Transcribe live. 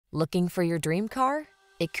Looking for your dream car?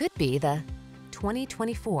 It could be the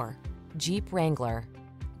 2024 Jeep Wrangler.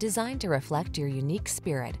 Designed to reflect your unique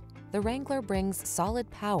spirit, the Wrangler brings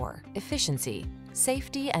solid power, efficiency,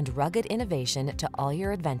 safety, and rugged innovation to all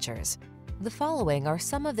your adventures. The following are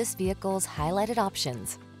some of this vehicle's highlighted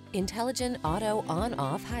options: intelligent auto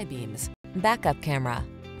on-off high beams, backup camera,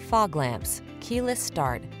 fog lamps, keyless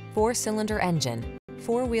start, 4-cylinder engine,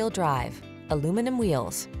 4-wheel drive, aluminum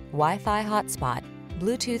wheels, Wi-Fi hotspot,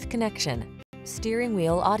 Bluetooth connection, steering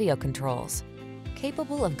wheel audio controls.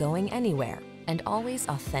 Capable of going anywhere and always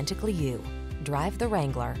authentically you. Drive the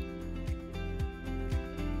Wrangler.